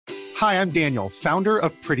Hi, I'm Daniel, founder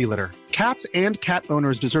of Pretty Litter. Cats and cat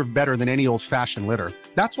owners deserve better than any old-fashioned litter.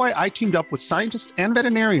 That's why I teamed up with scientists and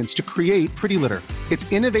veterinarians to create Pretty Litter.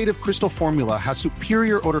 Its innovative crystal formula has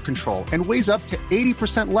superior odor control and weighs up to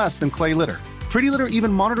 80% less than clay litter. Pretty Litter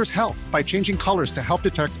even monitors health by changing colors to help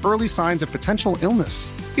detect early signs of potential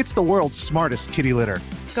illness. It's the world's smartest kitty litter.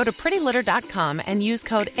 Go to prettylitter.com and use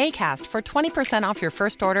code ACAST for 20% off your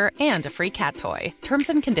first order and a free cat toy. Terms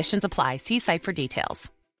and conditions apply. See site for details.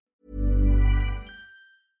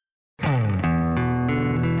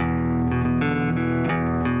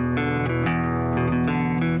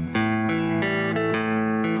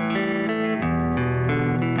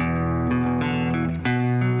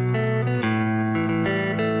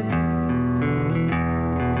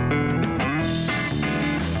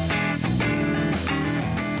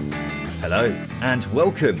 Hello and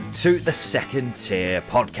welcome to the Second Tier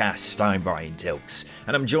Podcast. I'm Ryan Dilks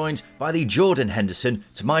and I'm joined by the Jordan Henderson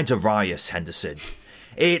to my Darius Henderson.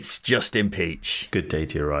 It's Justin Peach. Good day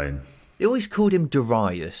to you, Ryan. They always called him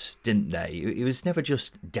Darius, didn't they? It was never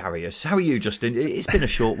just Darius. How are you, Justin? It's been a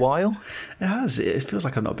short while. It has. It feels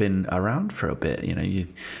like I've not been around for a bit. You know, you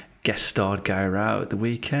guest starred Gary Rowett at the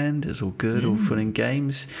weekend. It's all good, all fun and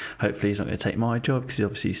games. Hopefully he's not going to take my job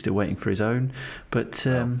because he's still waiting for his own. But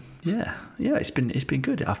yeah, it's been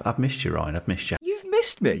good. I've missed you, Ryan. I've missed you. You've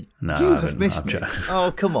missed me. No, you I have missed me.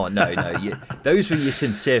 Oh, come on. No. Those were your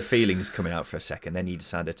sincere feelings coming out for a second. Then you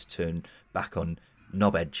decided to turn back on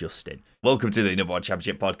knobhead Justin. Welcome to the Number One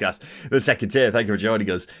Championship Podcast, the Second Tier. Thank you for joining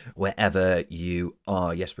us wherever you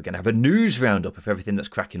are. Yes, we're going to have a news roundup of everything that's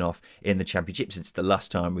cracking off in the Championship since the last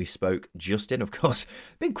time we spoke. Justin, of course,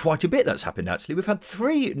 been quite a bit that's happened actually. We've had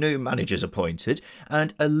 3 new managers appointed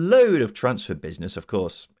and a load of transfer business. Of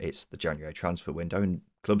course, it's the January transfer window and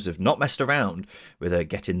clubs have not messed around with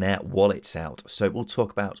getting their wallets out. So we'll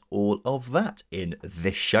talk about all of that in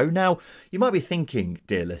this show. Now, you might be thinking,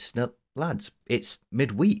 dear listener, lads, it's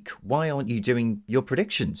midweek. Why aren't you doing your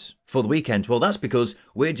predictions for the weekend? Well, that's because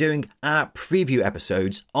we're doing our preview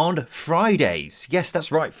episodes on Fridays. Yes,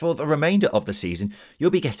 that's right. For the remainder of the season,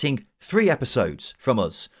 you'll be getting 3 episodes from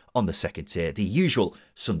us on the Second Tier. The usual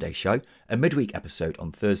Sunday show, a midweek episode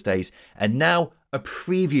on Thursdays, and now a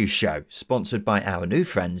preview show sponsored by our new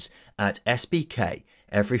friends at SBK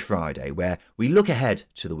every Friday, where we look ahead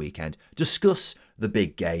to the weekend, discuss the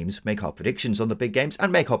big games, make our predictions on the big games,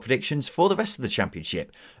 and make our predictions for the rest of the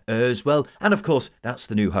Championship as well. And of course, that's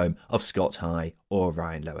the new home of Scott High or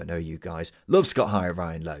Ryan Lowe. I know you guys love Scott High or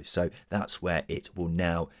Ryan Lowe, so that's where it will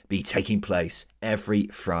now be taking place every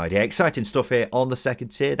Friday. Exciting stuff here on the Second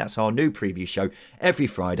Tier. That's our new preview show every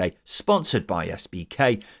Friday, sponsored by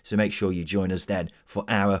SBK. So make sure you join us then for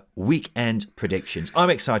our weekend predictions.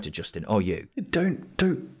 I'm excited, Justin. Are you? Don't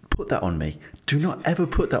put that on me. Do not ever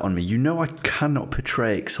put that on me. You know I cannot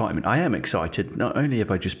portray excitement. I am excited. Not only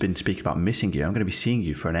have I just been speaking about missing you, I'm going to be seeing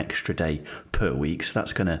you for an extra day per week, so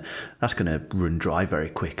that's gonna run dry very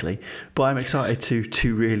quickly. But I'm excited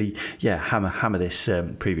to really hammer this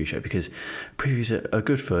preview show, because previews are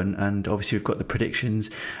good fun, and obviously we've got the predictions,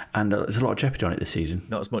 and there's a lot of jeopardy on it this season.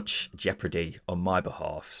 Not as much jeopardy on my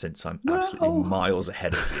behalf, since I'm absolutely miles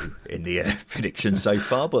ahead of you in the predictions so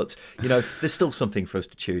far. But you know, there's still something for us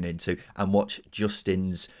to tune into and watch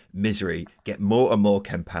Justin's misery get more and more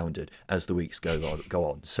compounded as the weeks go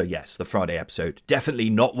on. So yes, the Friday episode, definitely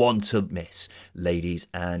not one to miss, ladies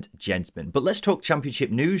and gentlemen. But let's talk Championship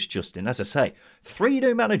news, Justin. As I say, 3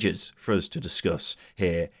 new managers for us to discuss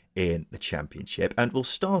here in the Championship, and we'll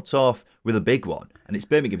start off with a big one, and it's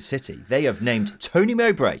Birmingham City. They have named Tony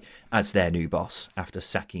Mowbray as their new boss after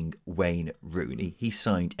sacking Wayne Rooney. He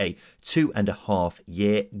signed a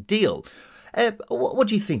 2.5-year deal. What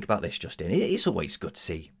do you think about this, Justin? It's always good to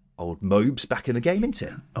see old Mobes back in the game, isn't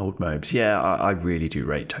it? Old Mobes, yeah. I really do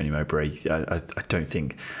rate Tony Mowbray. I don't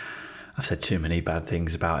think I've said too many bad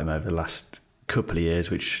things about him over the last couple of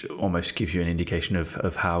years, which almost gives you an indication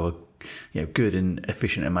of how good and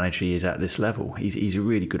efficient a manager he is at this level. He's a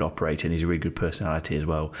really good operator, and he's a really good personality as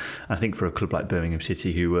well. I think for a club like Birmingham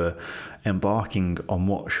City, who were embarking on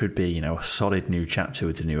what should be a solid new chapter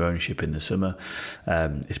with the new ownership in the summer,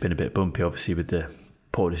 it's been a bit bumpy, obviously, with the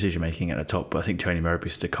poor decision making at the top. But I think Tony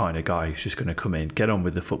Mowbray's the kind of guy who's just going to come in, get on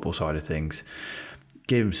with the football side of things,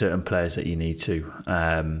 give him certain players that you need to.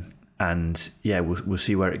 And we'll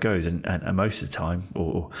see where it goes. And most of the time,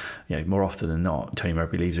 or more often than not, Tony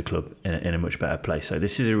Mowbray leaves a club in a much better place. So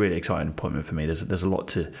this is a really exciting appointment for me. There's a lot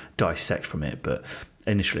to dissect from it, but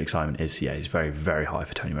initial excitement is very, very high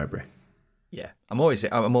for Tony Mowbray. Yeah, I'm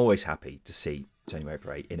always happy to see Tony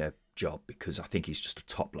Mowbray in a job because I think he's just a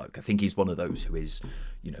top bloke. I think he's one of those who is,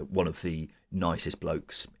 one of the nicest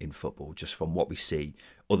blokes in football, just from what we see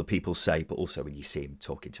other people say, but also when you see him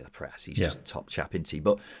talking to the press. He's just a top chap, isn't he?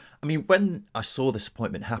 But, I mean, when I saw this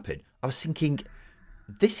appointment happen, I was thinking,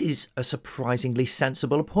 this is a surprisingly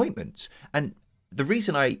sensible appointment. And the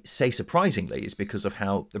reason I say surprisingly is because of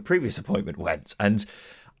how the previous appointment went. And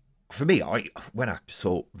for me, when I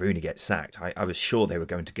saw Rooney get sacked, I was sure they were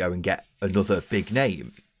going to go and get another big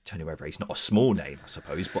name. Tony Mowbray's not a small name, I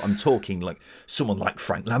suppose, but I'm talking like someone like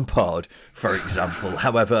Frank Lampard, for example.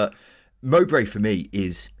 However, Mowbray for me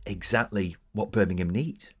is exactly what Birmingham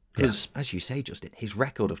need. Because, as you say, Justin, his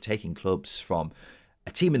record of taking clubs from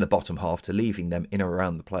a team in the bottom half to leaving them in or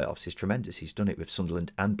around the playoffs is tremendous. He's done it with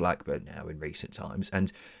Sunderland and Blackburn now in recent times,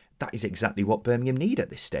 and that is exactly what Birmingham need at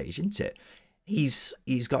this stage, isn't it? He's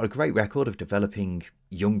got a great record of developing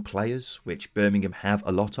young players, which Birmingham have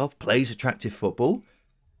a lot of, plays attractive football.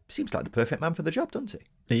 Seems like the perfect man for the job, doesn't he?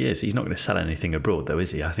 He is. He's not going to sell anything abroad, though,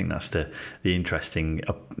 is he? I think that's the interesting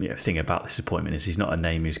thing about this appointment is he's not a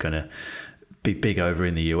name who's going to be big over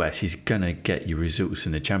in the US. He's going to get you results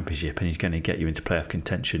in the Championship, and he's going to get you into playoff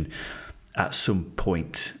contention at some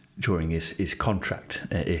point during his contract,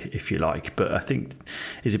 if you like. But I think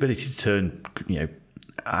his ability to turn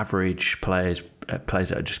average players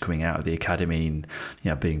that are just coming out of the academy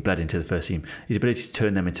and being bled into the first team, his ability to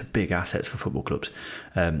turn them into big assets for football clubs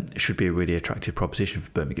should be a really attractive proposition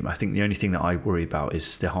for Birmingham. I think the only thing that I worry about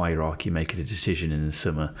is the hierarchy making a decision in the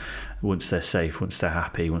summer, once they're safe, once they're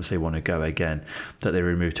happy, once they want to go again, that they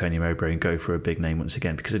remove Tony Mowbray and go for a big name once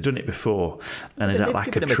again, because they've done it before, and there's that lack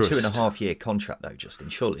of trust. They've given him a 2.5 year contract though, Justin.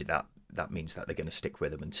 Surely that means that they're going to stick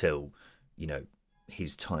with him until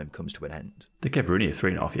his time comes to an end. They gave Rooney a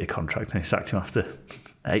 3.5 year contract and they sacked him after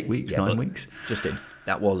 8 weeks, 9 weeks. Justin,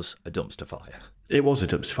 that was a dumpster fire. It was a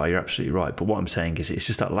dumpster fire, you're absolutely right. But what I'm saying is it's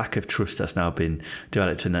just that lack of trust that's now been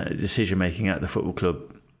developed in that decision making at the football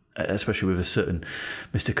club, especially with a certain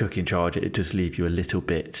Mr. Cook in charge. It does leave you a little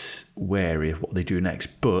bit wary of what they do next.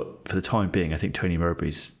 But for the time being, I think Tony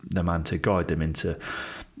Mowbray's the man to guide them into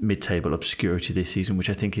mid-table obscurity this season, which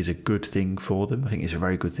I think is a good thing for them. I think it's a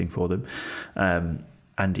very good thing for them.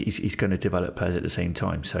 And he's going to develop players at the same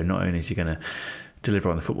time. So not only is he going to deliver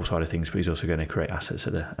on the football side of things, but he's also going to create assets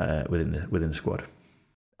within the squad.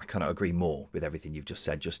 I cannot agree more with everything you've just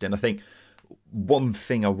said, Justin. I think one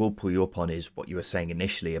thing I will pull you up on is what you were saying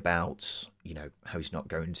initially about, how he's not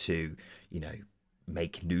going to,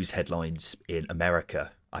 make news headlines in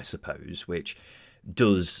America, I suppose, which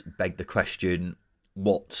does beg the question,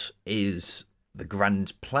 what is the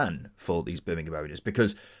grand plan for these Birmingham owners?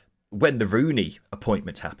 Because when the Rooney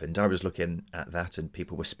appointment happened, I was looking at that and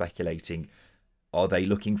people were speculating, are they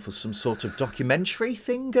looking for some sort of documentary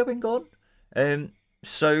thing going on?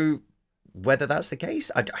 So whether that's the case,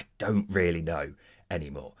 I don't really know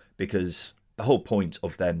anymore, because the whole point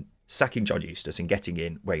of them sacking John Eustace and getting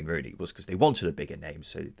in Wayne Rooney was because they wanted a bigger name.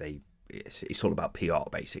 So it's all about PR,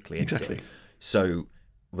 basically. Exactly. So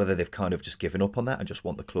whether they've kind of just given up on that and just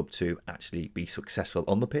want the club to actually be successful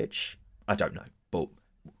on the pitch, I don't know. But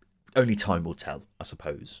only time will tell, I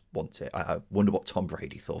suppose, won't it? I wonder what Tom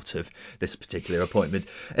Brady thought of this particular appointment.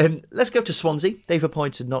 Let's go to Swansea. They've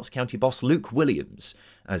appointed Notts County boss Luke Williams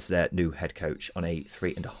as their new head coach on a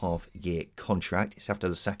 3.5 year contract. It's after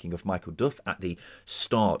the sacking of Michael Duff at the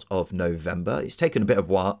start of November. It's taken a bit of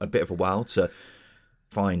a while to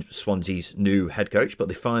find Swansea's new head coach, but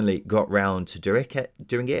they finally got round to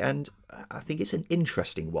doing it, and I think it's an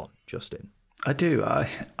interesting one, Justin. I do. I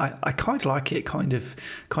kind of like it. Kind of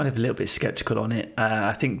a little bit sceptical on it.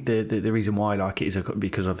 I think the reason why I like it is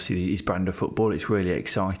because obviously his brand of football. It's really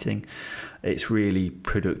exciting. It's really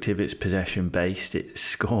productive. It's possession based. It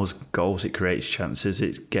scores goals. It creates chances.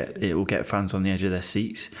 It will get fans on the edge of their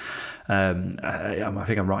seats. I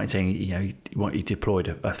think I'm right in saying he deployed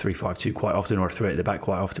a 3-5-2 quite often, or a 3 at the back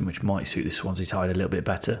quite often, which might suit the Swansea side a little bit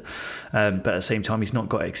better. But at the same time, he's not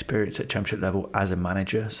got experience at Championship level as a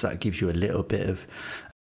manager, so that gives you a little bit of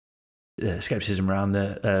scepticism around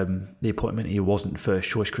the appointment. He wasn't first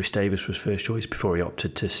choice. Chris Davis was first choice before he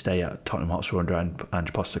opted to stay at Tottenham Hotspur under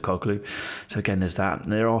Ange Postecoglou. So again, there's that.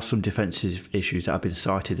 And there are some defensive issues that have been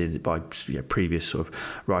cited by previous sort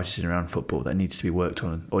of writers in around football that needed to be worked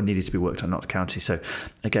on Notts County. So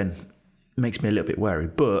again, it makes me a little bit wary,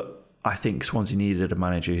 but I think Swansea needed a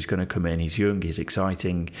manager who's going to come in. He's young, he's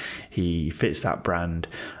exciting, he fits that brand,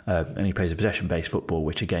 and he plays a possession-based football,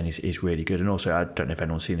 which again is really good. And also, I don't know if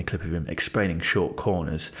anyone's seen a clip of him explaining short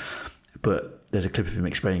corners, but there's a clip of him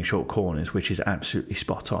explaining short corners, which is absolutely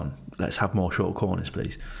spot on. Let's have more short corners,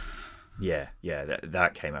 please. Yeah,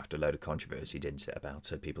 that came after a load of controversy, didn't it, about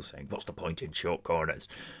people saying, what's the point in short corners?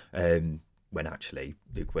 When actually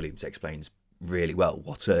Luke Williams explains really well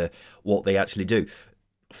what they actually do.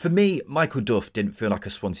 For me, Michael Duff didn't feel like a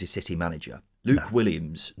Swansea City manager. Luke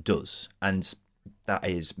Williams does, and that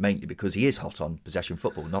is mainly because he is hot on possession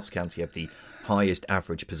football. Notts County have the highest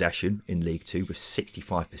average possession in League Two with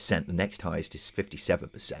 65%. The next highest is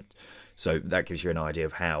 57%. So that gives you an idea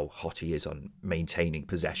of how hot he is on maintaining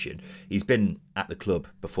possession. He's been at the club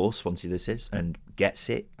before, Swansea this is, and gets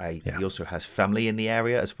it. He also has family in the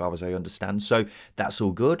area, as far as I understand. So that's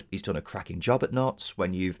all good. He's done a cracking job at Notts.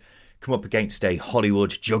 When you've come up against a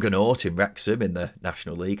Hollywood juggernaut in Wrexham in the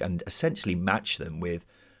National League and essentially match them with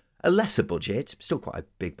a lesser budget, still quite a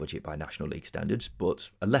big budget by National League standards, but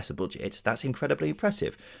a lesser budget, that's incredibly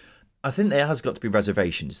impressive. I think there has got to be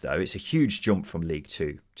reservations, though. It's a huge jump from League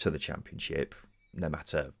Two to the Championship, no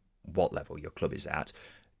matter what level your club is at.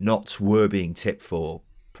 Notts were being tipped for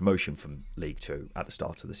promotion from League Two at the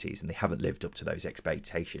start of the season. They haven't lived up to those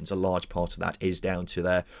expectations. A large part of that is down to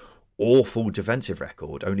their awful defensive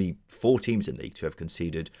record. Only 4 teams in League Two have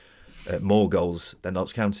conceded more goals than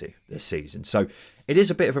Notts County this season. So it is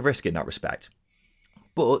a bit of a risk in that respect.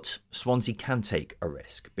 But Swansea can take a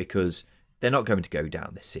risk because they're not going to go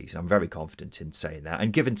down this season. I'm very confident in saying that.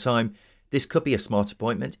 And given time, this could be a smart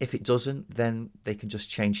appointment. If it doesn't, then they can just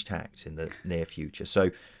change tact in the near future. So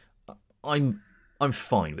I'm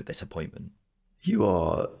fine with this appointment. You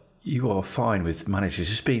are fine with managers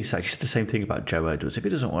just being sacked. It's the same thing about Joe Edwards. If it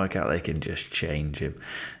doesn't work out, they can just change him.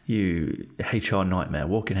 You HR nightmare,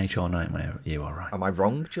 walking HR nightmare. You are right. Am I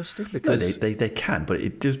wrong, Justin? Because no, they can, but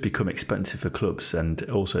it does become expensive for clubs, and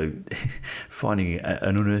also finding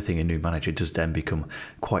and unearthing a new manager does then become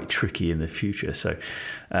quite tricky in the future. So.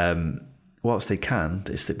 Whilst they can,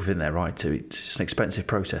 it's within their right to. It's an expensive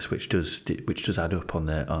process, which does add up on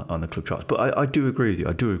the club charts. But I do agree with you.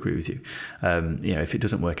 If it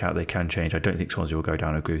doesn't work out, they can change. I don't think Swansea will go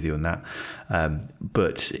down. I agree with you on that.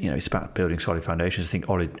 But it's about building solid foundations. I think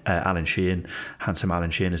Alan Sheehan, handsome Alan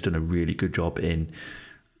Sheehan, has done a really good job in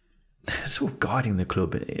sort of guiding the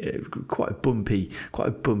club. Quite a bumpy.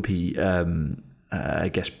 I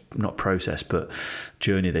guess not process, but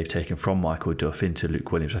journey they've taken from Michael Duff into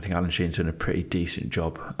Luke Williams. I think Alan Sheehan's done a pretty decent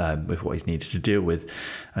job with what he's needed to deal with,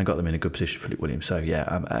 and got them in a good position for Luke Williams. So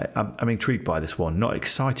yeah, I'm intrigued by this one. Not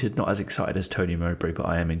as excited as Tony Mowbray, but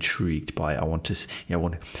I am intrigued by it. I want to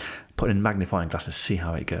put in a magnifying glass and see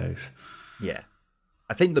how it goes. Yeah,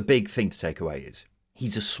 I think the big thing to take away is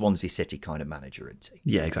he's a Swansea City kind of manager, isn't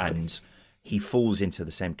he? Yeah, exactly. And he falls into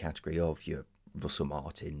the same category of your Russell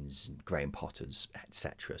Martins, Graham Potters,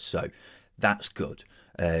 etc. So that's good.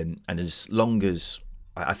 And as long as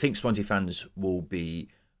I think Swansea fans will be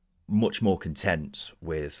much more content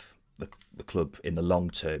with the club in the long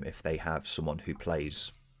term if they have someone who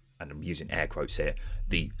plays, and I'm using air quotes here,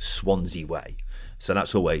 the Swansea way. So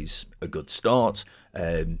that's always a good start.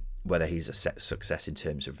 Whether he's a success in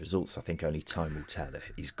terms of results, I think only time will tell.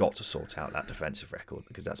 He's got to sort out that defensive record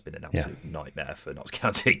because that's been an absolute nightmare for Notts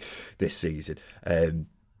County this season.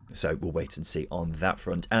 So we'll wait and see on that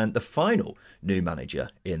front. And the final new manager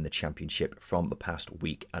in the Championship from the past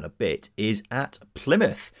week and a bit is at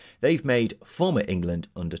Plymouth. They've made former England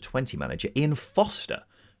under-20 manager Ian Foster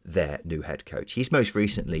their new head coach. He's most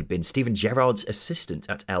recently been Steven Gerrard's assistant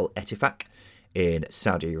at El Ettifaq in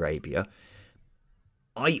Saudi Arabia.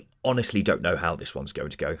 I honestly don't know how this one's going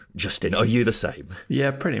to go. Justin, are you the same?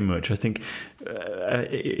 Yeah, pretty much. I think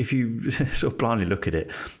if you sort of blindly look at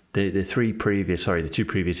it, the two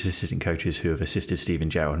previous assistant coaches who have assisted Steven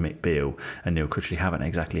Gerrard, Mick Beale and Neil Critchley haven't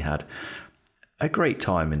exactly had a great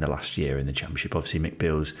time in the last year in the Championship. Obviously, Mick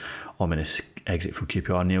Beale's ominous exit from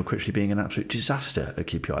QPR, Neil Critchley being an absolute disaster at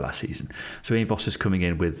QPR last season. So Ian Foster's coming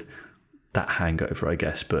in with that hangover, I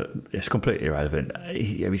guess, but it's completely irrelevant.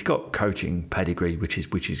 He's got coaching pedigree, which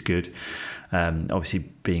is good. Obviously,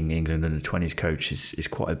 being England under-20s coach is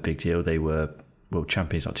quite a big deal. They were world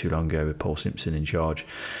champions not too long ago with Paul Simpson in charge.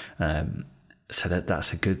 So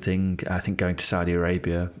that's a good thing. I think going to Saudi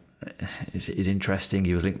Arabia is interesting.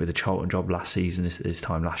 He was linked with the Charlton job last season, this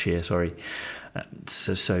time last year, sorry.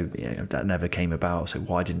 So that never came about. So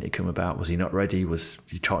why didn't it come about? Was he not ready?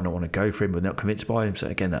 Did Charlton not want to go for him? Were they not convinced by him? So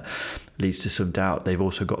again, that leads to some doubt. They've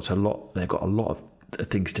also got a lot of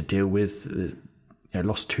things to deal with.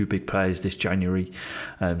 Lost 2 big players this January,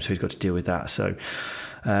 so he's got to deal with that. So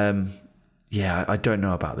I don't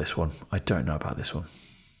know about this one.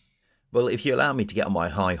 Well, if you allow me to get on my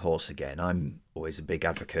high horse again, I'm always a big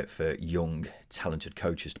advocate for young, talented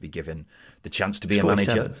coaches to be given the chance to be a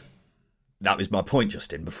manager. That was my point,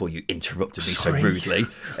 Justin, before you interrupted me Sorry. so rudely.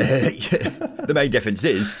 The main difference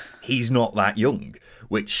is he's not that young,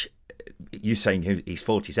 which you saying he's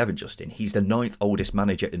 47, Justin. He's the 9th oldest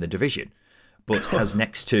manager in the division, but has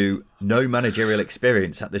next to no managerial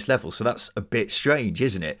experience at this level. So that's a bit strange,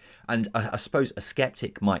 isn't it? And I suppose a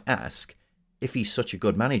skeptic might ask, if he's such a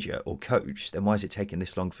good manager or coach, then why is it taking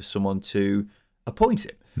this long for someone to appoint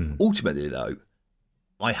him? Ultimately, though,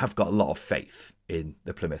 I have got a lot of faith in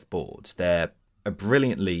the Plymouth board. They're a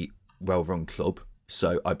brilliantly well-run club,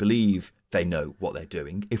 so I believe they know what they're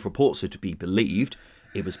doing. If reports are to be believed,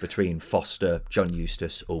 it was between Foster, John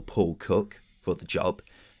Eustace or Paul Cook for the job.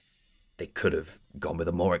 They could have gone with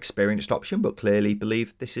a more experienced option, but clearly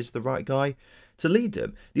believe this is the right guy to lead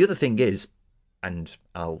them. The other thing is, and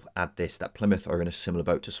I'll add this, that Plymouth are in a similar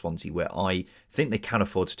boat to Swansea, where I think they can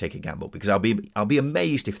afford to take a gamble, because I'll be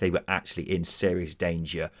amazed if they were actually in serious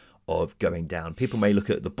danger of going down. People may look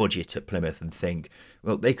at the budget at Plymouth and think,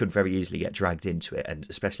 well, they could very easily get dragged into it, and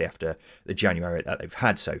especially after the January that they've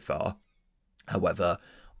had so far. However,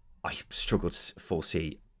 I struggle to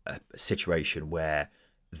foresee a situation where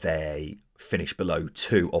they finish below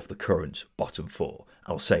 2 of the current bottom 4.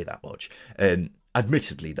 I'll say that much.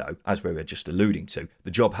 Admittedly, though, as we were just alluding to,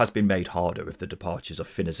 the job has been made harder with the departures of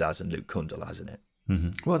Finazaz and Luke Cundle, hasn't it?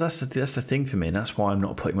 Mm-hmm. Well, that's the thing for me, and that's why I'm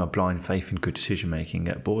not putting my blind faith in good decision making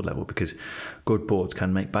at board level, because good boards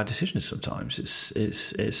can make bad decisions sometimes.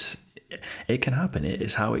 It can happen.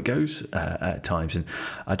 It's how it goes at times, and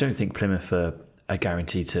I don't think Plymouth are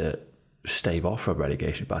guaranteed to stave off a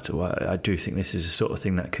relegation battle. I do think this is the sort of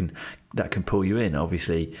thing that can pull you in.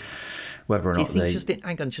 Obviously, whether or not do you think, Justin,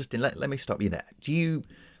 hang on, Justin, let me stop you there. Do you,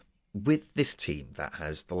 with this team that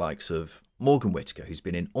has the likes of Morgan Whittaker, who's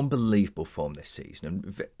been in unbelievable form this season,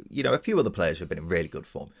 and a few other players who have been in really good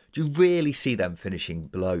form, do you really see them finishing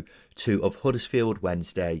below 2 of Huddersfield,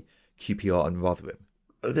 Wednesday, QPR and Rotherham?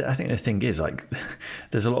 I think the thing is,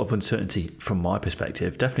 there's a lot of uncertainty from my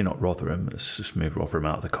perspective. Definitely not Rotherham. Let's just move Rotherham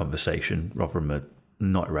out of the conversation. Rotherham are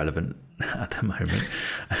not relevant at the moment.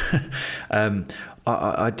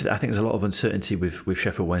 I think there's a lot of uncertainty with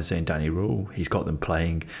Sheffield Wednesday and Danny Rule. He's got them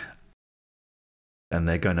playing, and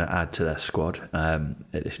they're going to add to their squad.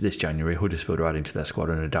 This January, Huddersfield are adding to their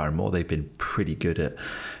squad under Darren Moore. They've been pretty good at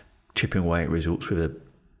chipping away at results with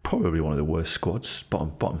probably one of the worst squads,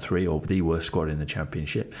 bottom 3, or the worst squad in the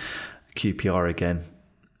Championship. QPR again,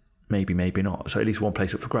 maybe not. So at least one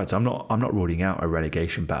place up for grabs. I'm not ruling out a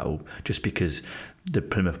relegation battle just because the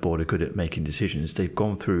Plymouth board are good at making decisions. They've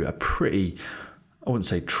gone through a pretty, I wouldn't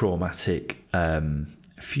say traumatic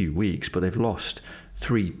few weeks, but they've lost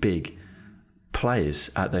 3 big players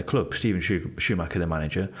at their club. Stephen Schumacher, the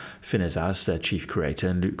manager, Finazaz, their chief creator,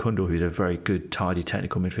 and Luke Cundle, who's a very good, tidy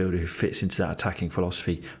technical midfielder who fits into that attacking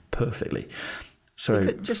philosophy perfectly. So,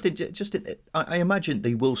 Justin, I imagine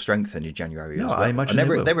they will strengthen in January as well. I imagine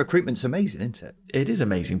their recruitment's amazing, isn't it? It is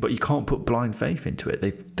amazing, but you can't put blind faith into it.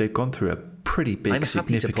 They've gone through a pretty big,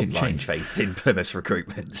 significant change. I'm happy to put blind faith in Plymouth's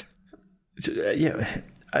recruitment. Yeah,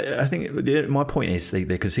 I think my point is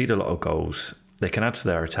they concede a lot of goals. They can add to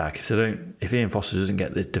their attack. If Ian Foster doesn't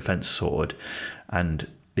get the defence sorted and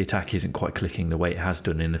the attack isn't quite clicking the way it has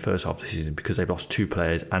done in the first half of the season, because they've lost 2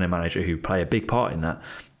 players and a manager who play a big part in that,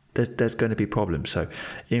 there's going to be problems. So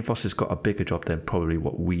Ian Foster's got a bigger job than probably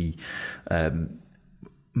what we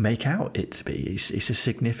make out it to be. It's a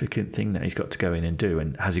significant thing that he's got to go in and do,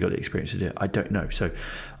 and has he got the experience to do it? I don't know. So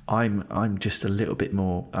I'm just a little bit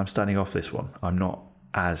more. I'm standing off this one. I'm not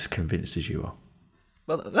as convinced as you are.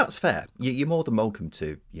 Well, that's fair. You're more than welcome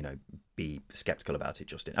to, be sceptical about it,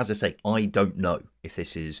 Justin. As I say, I don't know if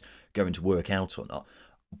this is going to work out or not.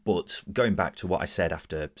 But going back to what I said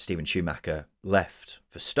after Stephen Schumacher left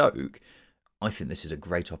for Stoke, I think this is a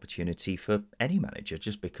great opportunity for any manager,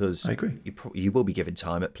 just because I agree. You will be given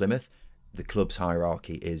time at Plymouth. The club's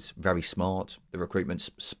hierarchy is very smart. The recruitment's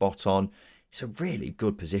spot on. It's a really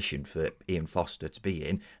good position for Ian Foster to be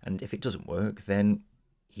in. And if it doesn't work, then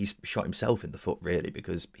he's shot himself in the foot, really,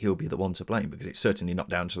 because he'll be the one to blame, because it's certainly not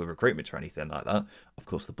down to the recruitment or anything like that. Of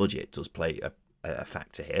course, the budget does play a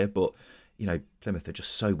factor here, but, Plymouth are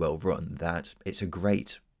just so well run that it's a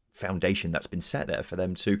great foundation that's been set there for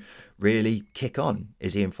them to really kick on.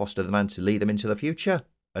 Is Ian Foster the man to lead them into the future?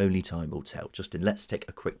 Only time will tell. Justin, let's take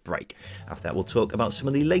a quick break. After that, we'll talk about some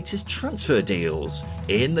of the latest transfer deals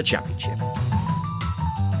in the Championship.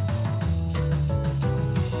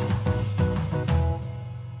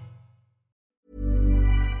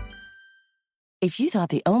 If you thought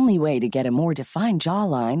the only way to get a more defined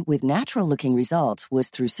jawline with natural-looking results was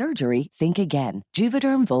through surgery, think again.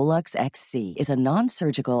 Juvederm Volux XC is a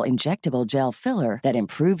non-surgical injectable gel filler that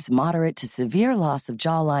improves moderate to severe loss of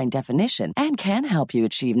jawline definition and can help you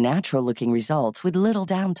achieve natural-looking results with little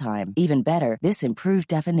downtime. Even better, this improved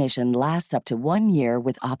definition lasts up to 1 year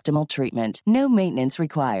with optimal treatment. No maintenance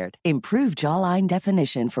required. Improve jawline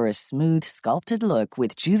definition for a smooth, sculpted look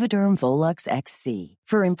with Juvederm Volux XC.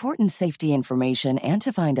 For important safety information and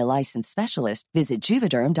to find a licensed specialist, visit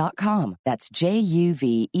Juvederm.com. That's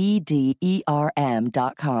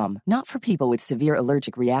JUVEDERM.com. Not for people with severe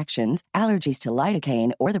allergic reactions, allergies to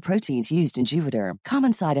lidocaine, or the proteins used in Juvederm.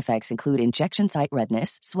 Common side effects include injection site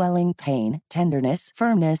redness, swelling, pain, tenderness,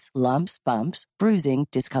 firmness, lumps, bumps, bruising,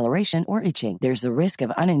 discoloration, or itching. There's a risk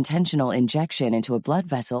of unintentional injection into a blood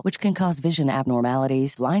vessel, which can cause vision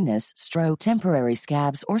abnormalities, blindness, stroke, temporary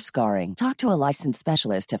scabs, or scarring. Talk to a licensed specialist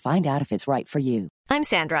to find out if it's right for you. I'm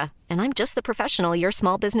Sandra, and I'm just the professional your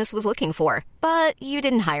small business was looking for. But you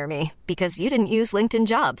didn't hire me because you didn't use LinkedIn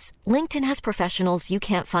Jobs. LinkedIn has professionals you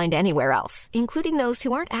can't find anywhere else, including those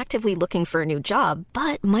who aren't actively looking for a new job,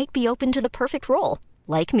 but might be open to the perfect role,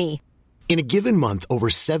 like me. In a given month, over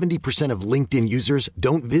 70% of LinkedIn users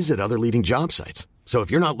don't visit other leading job sites. So if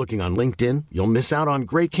you're not looking on LinkedIn, you'll miss out on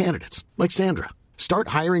great candidates like Sandra. Start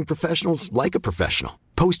hiring professionals like a professional.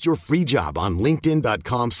 Post your free job on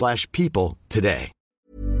linkedin.com/people today.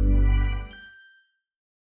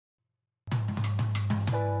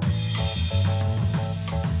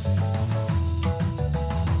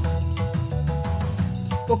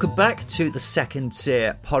 Welcome back to the Second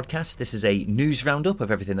Tier podcast. This is a news roundup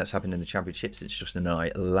of everything that's happened in the Championship since Justin and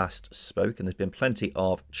I last spoke, and there's been plenty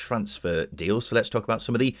of transfer deals. So let's talk about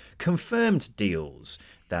some of the confirmed deals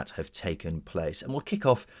that have taken place. And we'll kick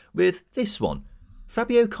off with this one.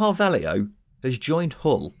 Fabio Carvalho has joined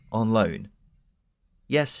Hull on loan.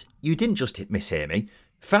 Yes, you didn't just mishear me.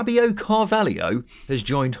 Fabio Carvalho has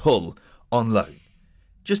joined Hull on loan.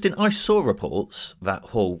 Justin, I saw reports that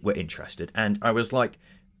Hull were interested, and I was like,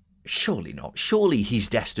 surely not. Surely he's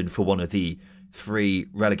destined for one of the 3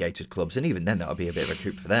 relegated clubs, and even then that would be a bit of a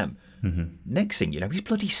coup for them. Mm-hmm. Next thing you know, he's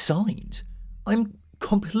bloody signed. I'm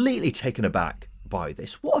completely taken aback by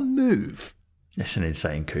this. What a move. It's an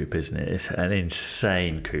insane coup, isn't it? It's an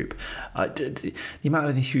insane coup. The amount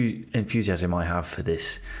of enthusiasm I have for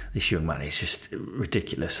this young man is just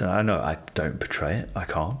ridiculous. And I know I don't portray it, I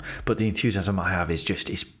can't. But the enthusiasm I have is just,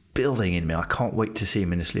 it's building in me. I can't wait to see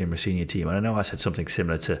him in this Liam Rosenior team. And I know I said something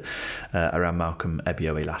similar to around Malcolm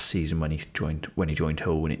Ebioe last season when he joined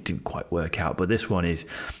Hull, and it didn't quite work out. But this one is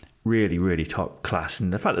really, really top class.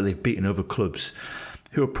 And the fact that they've beaten other clubs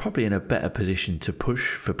who are probably in a better position to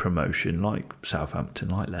push for promotion, like Southampton,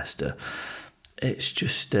 like Leicester. It's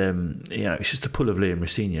just, it's just a pull of Liam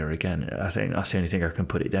Rosenior again. I think that's the only thing I can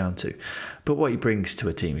put it down to. But what he brings to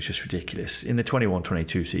a team is just ridiculous. In the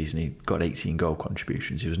 21-22 season, he got 18 goal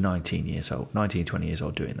contributions. He was 19, 20 years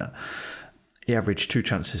old doing that. He averaged 2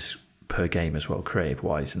 chances per game as well,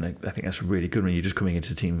 creative-wise, and I think that's really good when you're just coming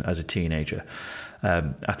into the team as a teenager.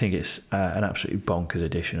 I think it's an absolutely bonkers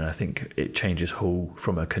addition, and I think it changes Hull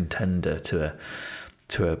from a contender to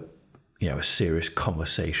a serious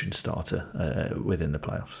conversation starter within the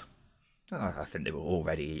playoffs. I think they were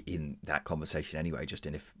already in that conversation anyway,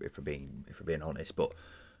 Justin, if we're being honest. But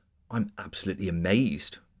I'm absolutely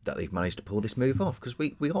amazed that they've managed to pull this move off, because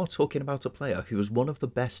we are talking about a player who was one of the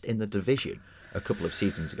best in the division a couple of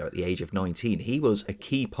seasons ago at the age of 19. He was a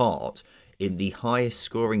key part in the highest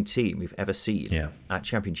scoring team we've ever seen at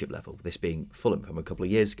Championship level, this being Fulham from a couple of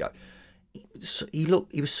years ago. He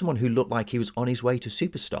was someone who looked like he was on his way to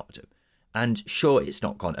superstardom. And sure, it's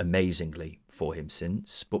not gone amazingly for him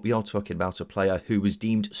since, but we are talking about a player who was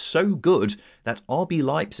deemed so good that RB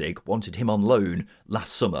Leipzig wanted him on loan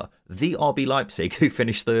last summer. The RB Leipzig who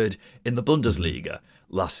finished 3rd in the Bundesliga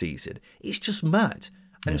last season. It's just mad.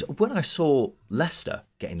 And when I saw Leicester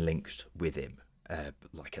getting linked with him,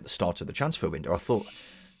 like at the start of the transfer window, I thought,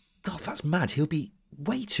 God, that's mad. He'll be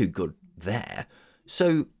way too good there.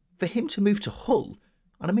 So for him to move to Hull,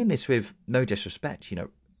 and I mean this with no disrespect,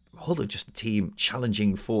 Hull are just a team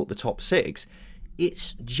challenging for the top 6.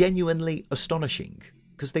 It's genuinely astonishing,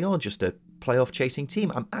 because they are just a playoff chasing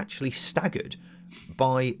team. I'm actually staggered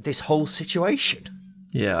by this whole situation.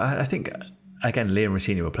 Yeah, I think, again, Liam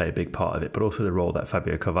Rosenior will play a big part of it, but also the role that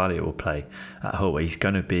Fabio Carvalho will play at Hull. He's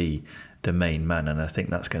going to be the main man, and I think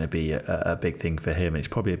that's going to be a big thing for him. It's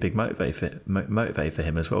probably a big motivator for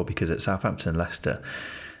him as well, because at Southampton and Leicester,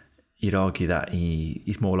 you'd argue that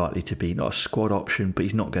he's more likely to be not a squad option, but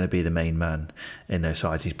he's not going to be the main man in those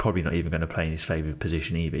sides. He's probably not even going to play in his favoured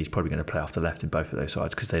position either. He's probably going to play off the left in both of those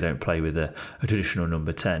sides because they don't play with a traditional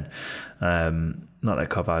number 10. Not that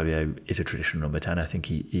Carvalho is a traditional number 10. I think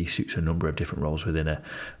he suits a number of different roles within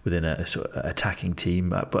a sort of attacking team,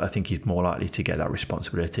 but I think he's more likely to get that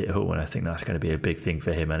responsibility at Hull, and I think that's going to be a big thing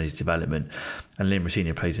for him and his development. And Liam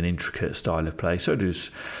Rosenior plays an intricate style of play. So does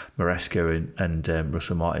Maresca and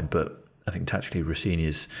Russell Martin, but I think tactically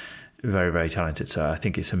Rossini's very, very talented. So I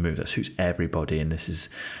think it's a move that suits everybody, and this is,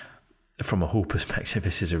 from a Hull perspective,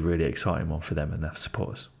 this is a really exciting one for them and their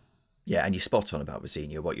supporters. Yeah, and you're spot on about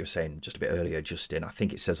Rosenior, what you were saying just a bit earlier, Justin. I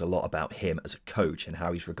think it says a lot about him as a coach and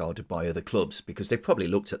how he's regarded by other clubs, because they've probably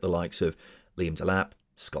looked at the likes of Liam Delap,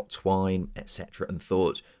 Scott Twine, etc., and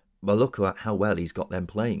thought, well, look at how well he's got them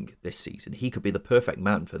playing this season. He could be the perfect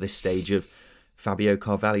man for this stage of Fabio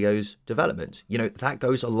Carvalho's development. You know, that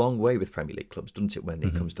goes a long way with Premier League clubs, doesn't it, when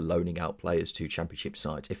it comes to loaning out players to Championship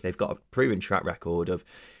sides? If they've got a proven track record of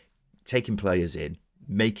taking players in,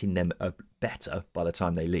 making them better by the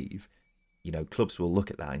time they leave, you know, clubs will look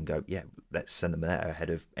at that and go, yeah, let's send them there ahead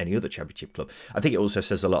of any other Championship club. I think it also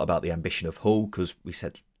says a lot about the ambition of Hull, because we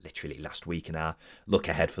said literally last week in our look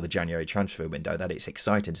ahead for the January transfer window that it's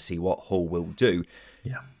exciting to see what Hull will do.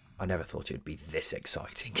 Yeah. I never thought it would be this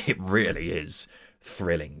exciting. It really is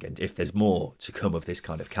thrilling. And if there's more to come of this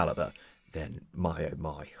kind of calibre, then my oh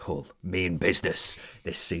my, Hull mean business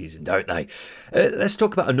this season, don't they? Let's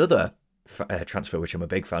talk about another transfer which I'm a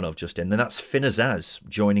big fan of, Justin, and that's Finn Azaz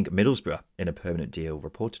joining Middlesbrough in a permanent deal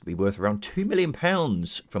reported to be worth around £2 million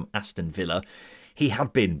from Aston Villa. He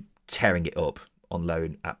had been tearing it up on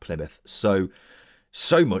loan at Plymouth, so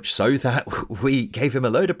much so that we gave him a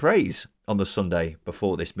load of praise on the Sunday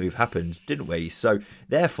before this move happened, didn't we? So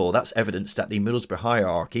therefore, that's evidence that the Middlesbrough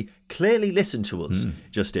hierarchy clearly listened to us,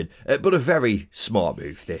 Justin. But a very smart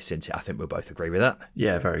move, this, isn't it? I think we'll both agree with that.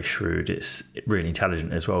 Yeah, very shrewd. It's really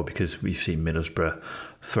intelligent as well, because we've seen Middlesbrough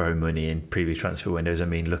throw money in previous transfer windows. I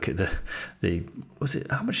mean, look at the was it,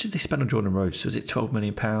 how much did they spend on Jordan Rhodes? Was it £12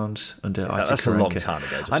 million under Aitor That's Karanka? a long time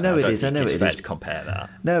ago. I know it is. I know it's it fair is. to compare that.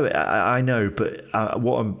 No, I know, but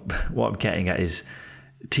what I'm getting at is,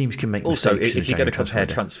 teams can make mistakes. Also, if you're going to compare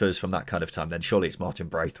transfers from that kind of time, then surely it's Martin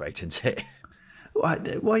Braithwaite, isn't it?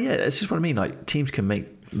 Well, yeah, that's just what I mean. Like, teams can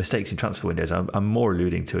make mistakes in transfer windows. I'm more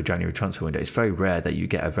alluding to a January transfer window. It's very rare that you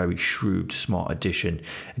get a very shrewd, smart addition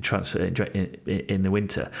in transfer in the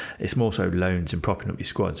winter. It's more so loans and propping up your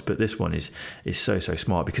squads. But this one is so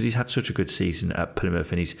smart, because he's had such a good season at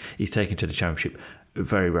Plymouth, and he's taken to the Championship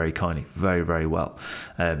very, very kindly, very, very well.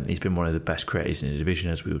 He's been one of the best creators in the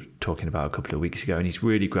division, as we were talking about a couple of weeks ago, and he's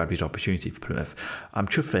really grabbed his opportunity for Plymouth. I'm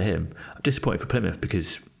chuffed for him. I'm disappointed for Plymouth,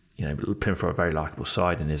 because, you know, Plymouth are a very likeable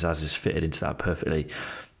side, and Azaz has fitted into that perfectly.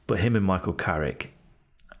 But him and Michael Carrick,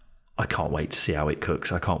 I can't wait to see how it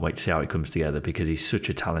cooks. I can't wait to see how it comes together, because he's such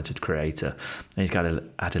a talented creator, and he's got to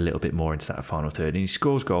add a little bit more into that final third. And he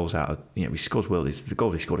scores goals out of, you know, he scores well. The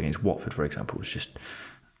goal he scored against Watford, for example, was just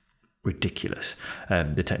ridiculous.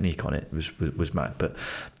 The technique on it was mad. But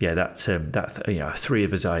yeah, that's you know, three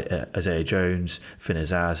of Isaiah Jones, Finn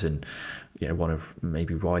Azaz, and, you know, one of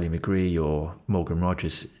maybe Riley McGree or Morgan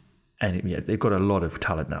Rogers. And yeah, they've got a lot of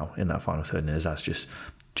talent now in that final third, and Azaz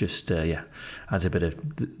just adds a bit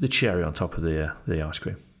of the cherry on top of the ice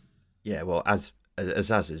cream. Yeah, well,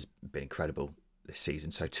 Azaz has been incredible this season.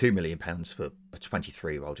 So £2 million for a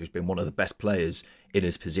 23-year-old who's been one of the best players in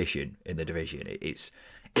his position in the division.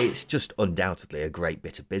 It's just undoubtedly a great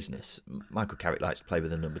bit of business. Michael Carrick likes to play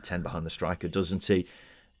with a number 10 behind the striker, doesn't he?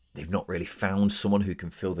 They've not really found someone who can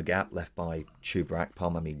fill the gap left by Chuba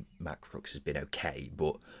Akpom. I mean, Matt Crooks has been okay,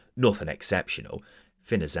 but nothing exceptional.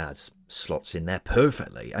 Finn Azaz slots in there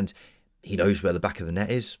perfectly, and he knows where the back of the net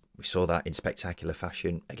is. We saw that in spectacular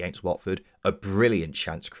fashion against Watford. A brilliant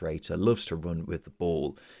chance creator, loves to run with the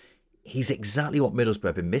ball. He's exactly what Middlesbrough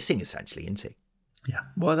have been missing, essentially, isn't he? Yeah,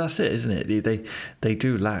 well, that's it, isn't it? They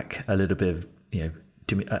do lack a little bit of, you know,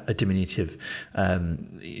 a diminutive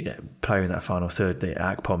player in that final third. The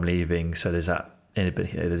Akpom leaving, so there's that.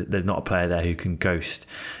 There's not a player there who can ghost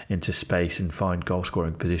into space and find goal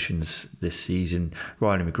scoring positions this season.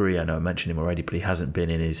 Ryan McGree, I know I mentioned him already, but he hasn't been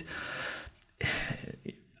in his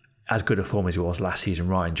as good a form as he was last season.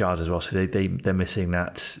 Ryan Giles as well, so they're missing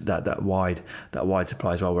that wide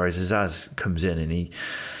supply as well. Whereas Azaz comes in and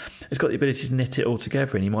he's got the ability to knit it all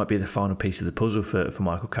together, and he might be the final piece of the puzzle for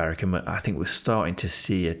Michael Carrick. And I think we're starting to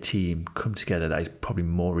see a team come together that is probably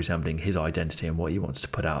more resembling his identity and what he wants to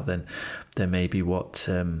put out than maybe what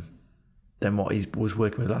he was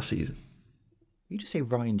working with last season. You just say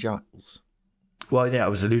Ryan Giles? Well, yeah, I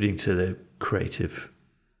was alluding to the creative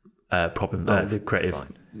problem, the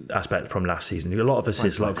creative aspect from last season. A lot of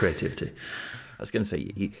assists, a lot of creativity. I was going to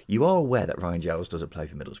say, you are aware that Ryan Giles doesn't play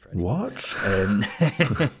for Middlesbrough anymore. What?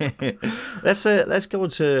 Let's go on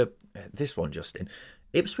to this one, Justin.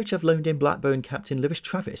 Ipswich have loaned in Blackburn captain Lewis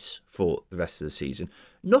Travis for the rest of the season.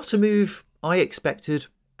 Not a move I expected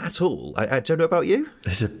at all. I don't know about you.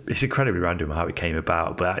 It's incredibly random how it came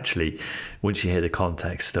about, but actually, once you hear the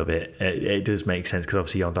context of it, it does make sense, because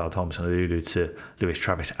obviously Jon Dahl Thompson alluded to Lewis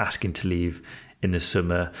Travis asking to leave in the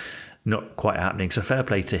summer, not quite happening. So fair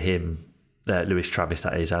play to him, Lewis Travis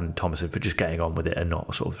that is, and Thomason, for just getting on with it and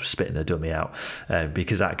not sort of spitting the dummy out,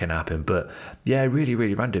 because that can happen. But yeah, really,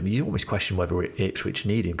 really random. You almost question whether Ipswich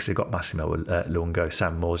need him, because they've got Massimo Lungo,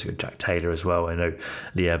 Sam Moores, you've got Jack Taylor as well. I know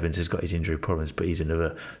Lee Evans has got his injury problems, but he's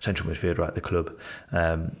another central midfielder at the club.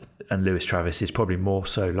 And Lewis Travis is probably more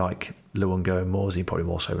so like Luongo and Morsey, probably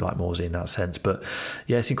more so like Morsey in that sense. But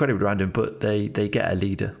yeah, it's incredibly random, but they get a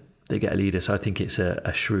leader. So I think it's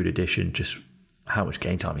a shrewd addition. Just how much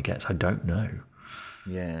game time he gets, I don't know.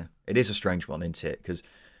 Yeah, it is a strange one, isn't it? Because,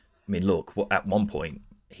 I mean, look, at one point,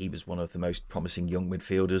 he was one of the most promising young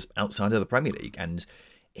midfielders outside of the Premier League, and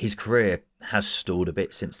his career has stalled a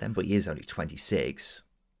bit since then, but he is only 26.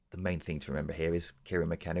 The main thing to remember here is Kieran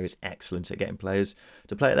McKenna is excellent at getting players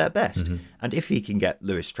to play at their best. Mm-hmm. And if he can get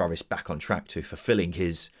Lewis Travis back on track to fulfilling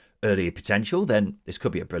his earlier potential, then this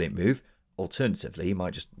could be a brilliant move. Alternatively, he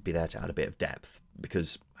might just be there to add a bit of depth,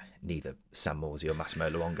 because neither Sam Morsey or Massimo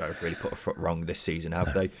Luongo have really put a foot wrong this season,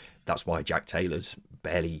 have they? That's why Jack Taylor's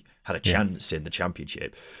barely had a chance in the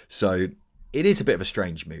Championship. So it is a bit of a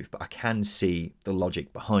strange move, but I can see the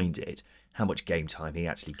logic behind it. How much game time he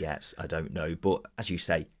actually gets, I don't know. But as you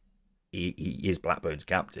say, he is Blackburn's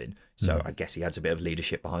captain, so I guess he adds a bit of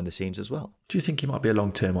leadership behind the scenes as well. Do you think he might be a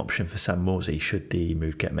long-term option for Sam Morsey should the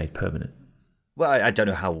move get made permanent? Well, I don't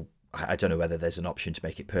know I don't know whether there's an option to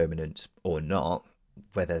make it permanent or not,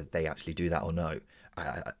 whether they actually do that or no.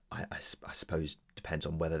 I suppose depends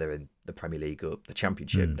on whether they're in the Premier League or the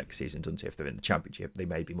Championship next season, doesn't it? If they're in the Championship, they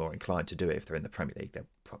may be more inclined to do it. If they're in the Premier League, they'll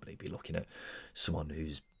probably be looking at someone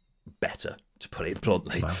who's better, to put it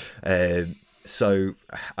bluntly. Wow. So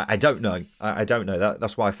I don't know. I don't know.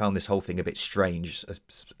 That's why I found this whole thing a bit strange,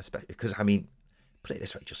 especially because, I mean, put it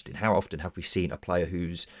this way, Justin, how often have we seen a player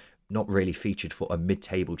who's not really featured for a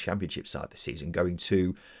mid-table Championship side this season going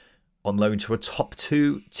on loan to a top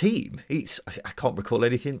 2 team? I can't recall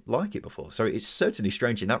anything like it before. So it's certainly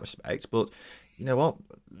strange in that respect, but you know what?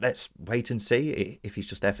 Let's wait and see. If he's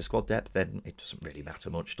just there for squad depth, then it doesn't really matter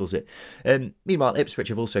much, does it? Meanwhile, Ipswich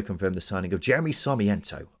have also confirmed the signing of Jeremy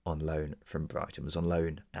Sarmiento on loan from Brighton. Was on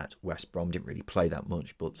loan at West Brom, didn't really play that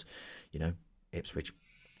much, but you know, Ipswich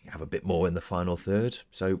have a bit more in the final third,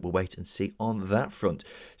 so we'll wait and see on that front.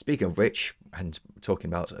 Speaking of which, and talking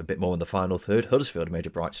about a bit more in the final third, Huddersfield made a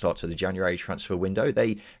bright start to the January transfer window.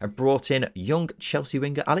 They have brought in young Chelsea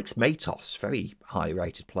winger Alex Matos, very highly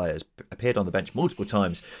rated player, has appeared on the bench multiple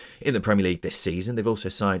times in the Premier League this season. They've also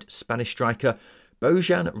signed Spanish striker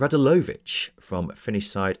Bojan Radulovic from Finnish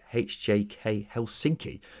side HJK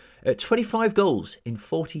Helsinki. 25 goals in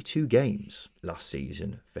 42 games last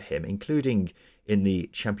season for him, including in the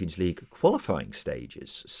Champions League qualifying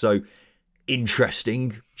stages. So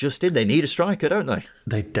interesting, Justin. They need a striker, don't they?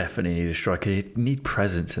 They definitely need a striker. They need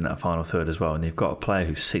presence in that final third as well. And they've got a player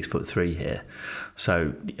who's 6'3" here.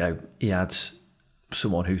 So you know, he adds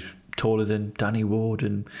someone who's taller than Danny Ward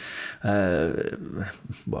and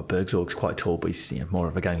Bergzorg's quite tall, but he's more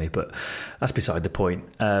of a gangly. But that's beside the point.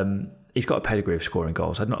 He's got a pedigree of scoring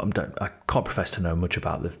goals. I can't profess to know much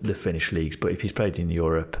about the Finnish leagues, but if he's played in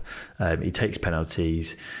Europe, he takes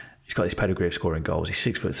penalties. He's got this pedigree of scoring goals. He's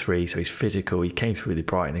 6'3", so he's physical. He came through the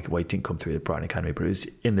Brighton. Well, he didn't come through the Brighton Academy, but he was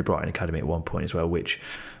in the Brighton Academy at one point as well, which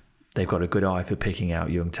they've got a good eye for picking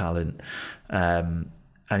out young talent. And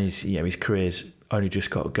his career's only just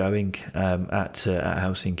got going at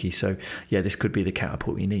Helsinki. So yeah, this could be the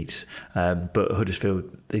catapult he needs. But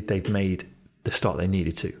Huddersfield, they've made the start they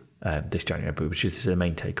needed to this January, which is the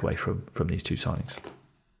main takeaway from these two signings.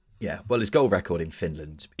 Yeah, well, his goal record in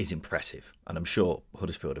Finland is impressive, and I'm sure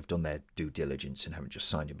Huddersfield have done their due diligence and haven't just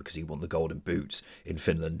signed him because he won the Golden Boot in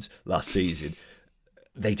Finland last season.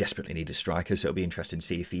 They desperately need a striker, so it'll be interesting to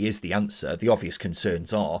see if he is the answer. The obvious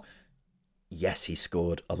concerns are, yes, he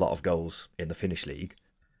scored a lot of goals in the Finnish league,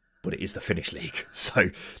 but it is the Finnish league,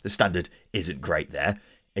 so the standard isn't great there.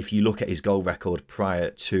 If you look at his goal record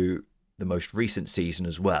prior to the most recent season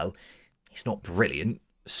as well, he's not brilliant.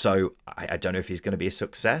 So I don't know if he's going to be a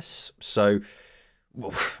success. So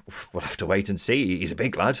we'll have to wait and see. He's a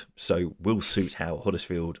big lad, so will suit how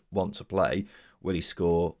Huddersfield want to play. Will he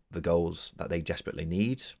score the goals that they desperately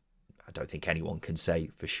need? I don't think anyone can say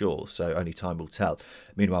for sure, so only time will tell.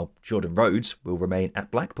 Meanwhile, Jordan Rhodes will remain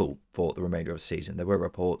at Blackpool for the remainder of the season. There were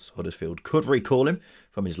reports Huddersfield could recall him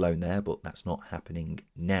from his loan there, but that's not happening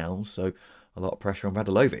now, so a lot of pressure on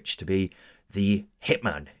Radulovic to be the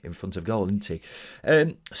hitman in front of goal, isn't he?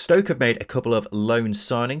 Stoke have made a couple of loan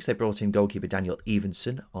signings. They brought in goalkeeper Daniel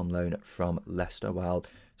Evenson on loan from Leicester, while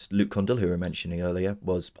Luke Cundle, who we were mentioning earlier,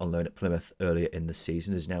 was on loan at Plymouth earlier in the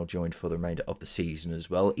season, is now joined for the remainder of the season as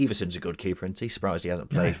well. Evenson's a good keeper, isn't he? Surprised he hasn't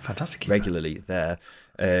played regularly there,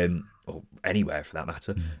 or anywhere for that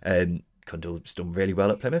matter. Cundle's done really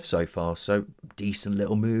well at Plymouth so far, so decent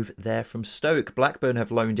little move there from Stoke. Blackburn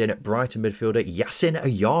have loaned in at Brighton midfielder Yasin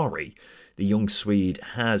Ayari. The young Swede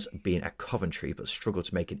has been at Coventry but struggled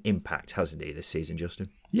to make an impact, hasn't he, this season, Justin?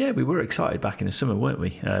 Yeah, we were excited back in the summer, weren't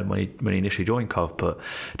we, when he initially joined Cov, but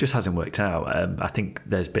it just hasn't worked out. I think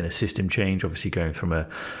there's been a system change, obviously going from a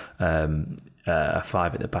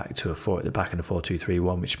 5 at the back to a 4 at the back and a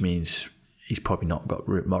 4-2-3-1, which means he's probably not got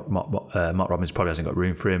room. Mark Robbins probably hasn't got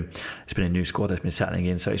room for him. It's been a new squad that's been settling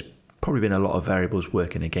in, so it's probably been a lot of variables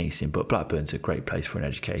working against him. But Blackburn's a great place for an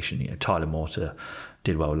education. You know, Tyler Morter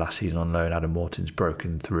did well last season on loan. Adam Morton's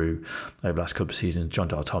broken through over the last couple of seasons. John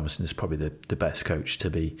Dale Thomason is probably the best coach to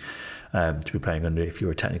be playing under if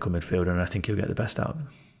you're a technical midfielder, and I think he'll get the best out of him.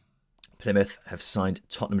 Plymouth have signed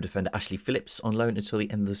Tottenham defender Ashley Phillips on loan until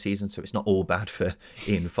the end of the season, so it's not all bad for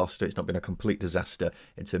Ian Foster. It's not been a complete disaster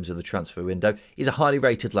in terms of the transfer window. He's a highly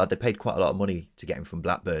rated lad. They paid quite a lot of money to get him from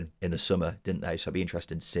Blackburn in the summer, didn't they? So it'll be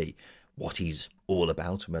interesting to see what he's all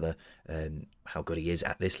about and whether how good he is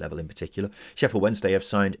at this level in particular. Sheffield Wednesday have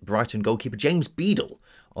signed Brighton goalkeeper James Beadle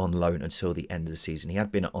on loan until the end of the season. He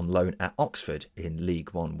had been on loan at Oxford in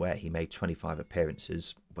League One, where he made 25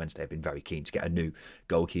 appearances. Wednesday have been very keen to get a new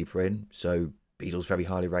goalkeeper in, so Beadle's very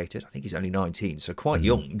highly rated. I think he's only 19, so quite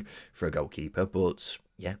young for a goalkeeper, but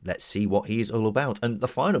yeah, let's see what he's all about. And the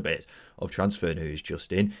final bit of transfer news,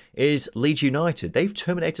 Justin, is Leeds United. They've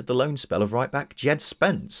terminated the loan spell of right-back Jed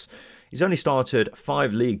Spence. He's only started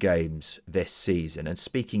 5 league games this season, and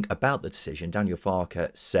speaking about the decision, Daniel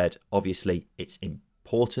Farke said, obviously, it's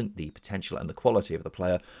important, the potential and the quality of the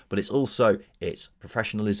player, but it's also its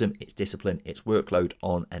professionalism, its discipline, its workload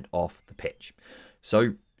on and off the pitch.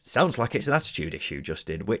 So, sounds like it's an attitude issue,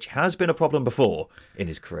 Justin, which has been a problem before in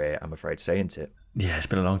his career, I'm afraid to say, isn't it? Yeah, it's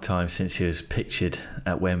been a long time since he was pictured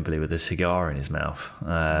at Wembley with a cigar in his mouth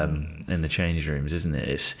in the changing rooms, isn't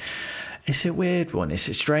it? It's a weird one. It's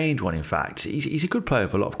a strange one, in fact. He's a good player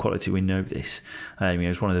with a lot of quality. We know this.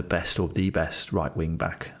 He's one of the best or the best right wing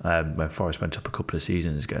back when Forest went up a couple of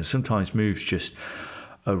seasons ago. Sometimes moves just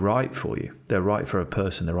are right for you. They're right for a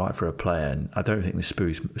person. They're right for a player. And I don't think the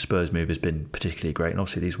Spurs move has been particularly great. And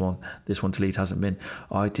obviously this one to Leeds hasn't been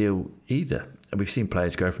ideal either. And we've seen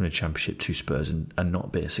players go from the Championship to Spurs and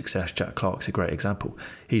not be a success. Jack Clark's a great example.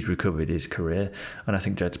 He's recovered his career, and I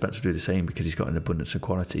think Jed Spence will do the same because he's got an abundance of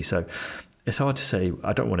quality. So it's hard to say.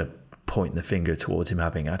 I don't want to point the finger towards him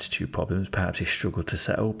having attitude problems. Perhaps he's struggled to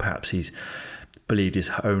settle. Perhaps he's believed his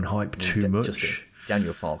own hype too much.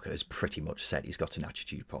 Daniel Farke has pretty much said he's got an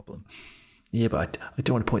attitude problem. Yeah, but I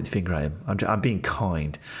don't want to point the finger at him. I'm being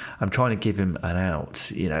kind. I'm trying to give him an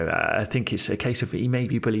out. You know, I think it's a case of he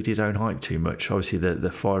maybe believed his own hype too much. Obviously,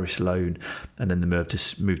 the Forest loan and then the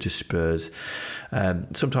move to Spurs.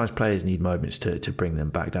 Sometimes players need moments to bring them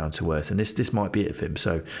back down to earth, and this might be it for him.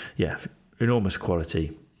 So, yeah, enormous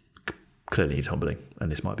quality. Clearly, he's humbling,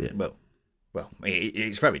 and this might be it. Well,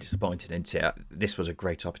 it's very disappointing, isn't it? This was a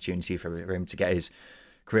great opportunity for him to get his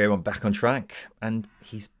career back on track, and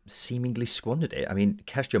he's seemingly squandered it. I mean,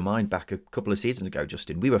 cast your mind back a couple of seasons ago,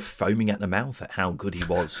 Justin. We were foaming at the mouth at how good he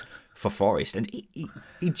was for Forest, and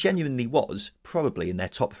he genuinely was probably in their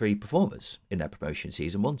top 3 performers in their promotion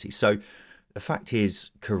season, wasn't he? So the fact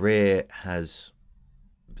his career has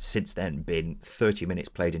since then been 30 minutes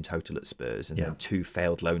played in total at Spurs and then 2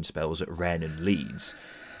 failed loan spells at Rennes and Leeds,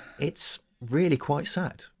 it's really quite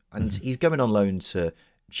sad. And he's going on loan to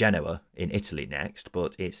Genoa in Italy next,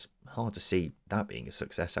 but it's hard to see that being a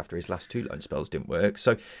success after his last 2 loan spells didn't work.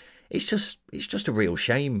 So it's just a real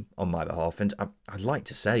shame on my behalf, and I'd like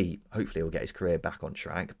to say hopefully he'll get his career back on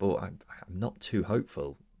track, but I'm not too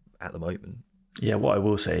hopeful at the moment. Yeah, what I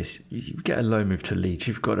will say is you get a loan move to Leeds,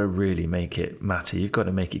 you've got to really make it matter. You've got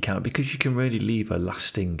to make it count, because you can really leave a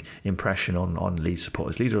lasting impression on Leeds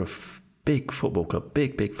supporters. Leeds are a big football club,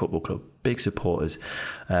 big football club. big supporters.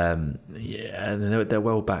 And they're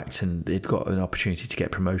well backed, and they've got an opportunity to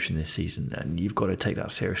get promotion this season, and you've got to take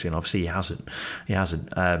that seriously. And obviously he hasn't,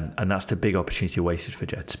 and that's the big opportunity wasted for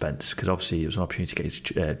Jed Spence, because obviously it was an opportunity to get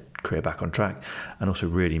his career back on track and also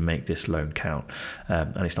really make this loan count.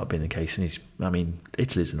 And it's not been the case. And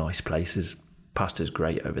Italy's a nice place. There's pasta's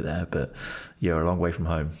great over there, but you're a long way from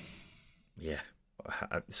home. Yeah,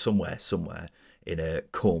 somewhere in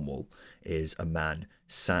Cornwall is a man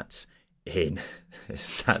sat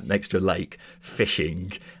next to a lake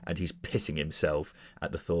fishing, and he's pissing himself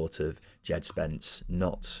at the thought of Jed Spence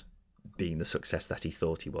not being the success that he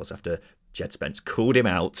thought he was after Jed Spence called him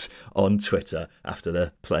out on Twitter after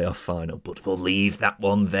the playoff final. But we'll leave that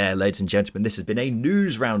one there, ladies and gentlemen. This has been a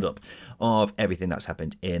news roundup of everything that's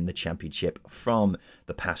happened in the Championship from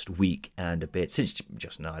the past week and a bit, since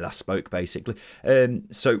Justin and I last spoke, basically.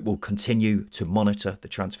 So we'll continue to monitor the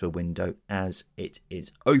transfer window as it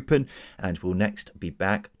is open, and we'll next be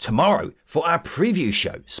back tomorrow for our preview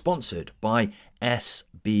show, sponsored by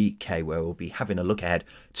SBK, where we'll be having a look ahead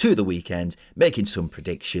to the weekend, making some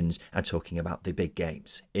predictions and talking about the big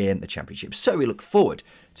games in the Championship. So we look forward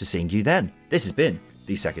to seeing you then. This has been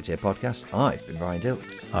the Second Tier Podcast. I've been Ryan Dill.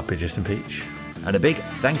 I've been Justin Peach. And a big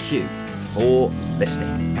thank you for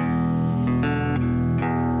listening.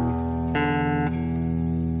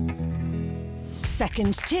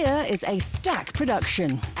 Second Tier is a Stack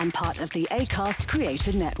production and part of the Acast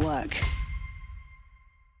Creator Network.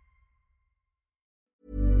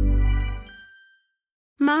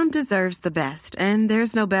 Mom deserves the best, and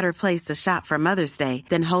there's no better place to shop for Mother's Day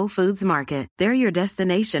than Whole Foods Market. They're your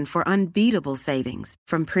destination for unbeatable savings,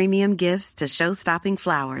 from premium gifts to show-stopping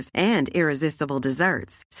flowers and irresistible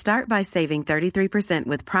desserts. Start by saving 33%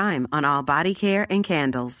 with Prime on all body care and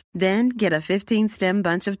candles. Then get a 15-stem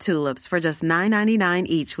bunch of tulips for just $9.99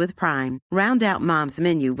 each with Prime. Round out Mom's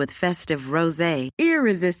menu with festive rosé,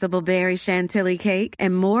 irresistible berry chantilly cake,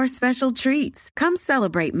 and more special treats. Come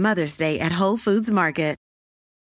celebrate Mother's Day at Whole Foods Market.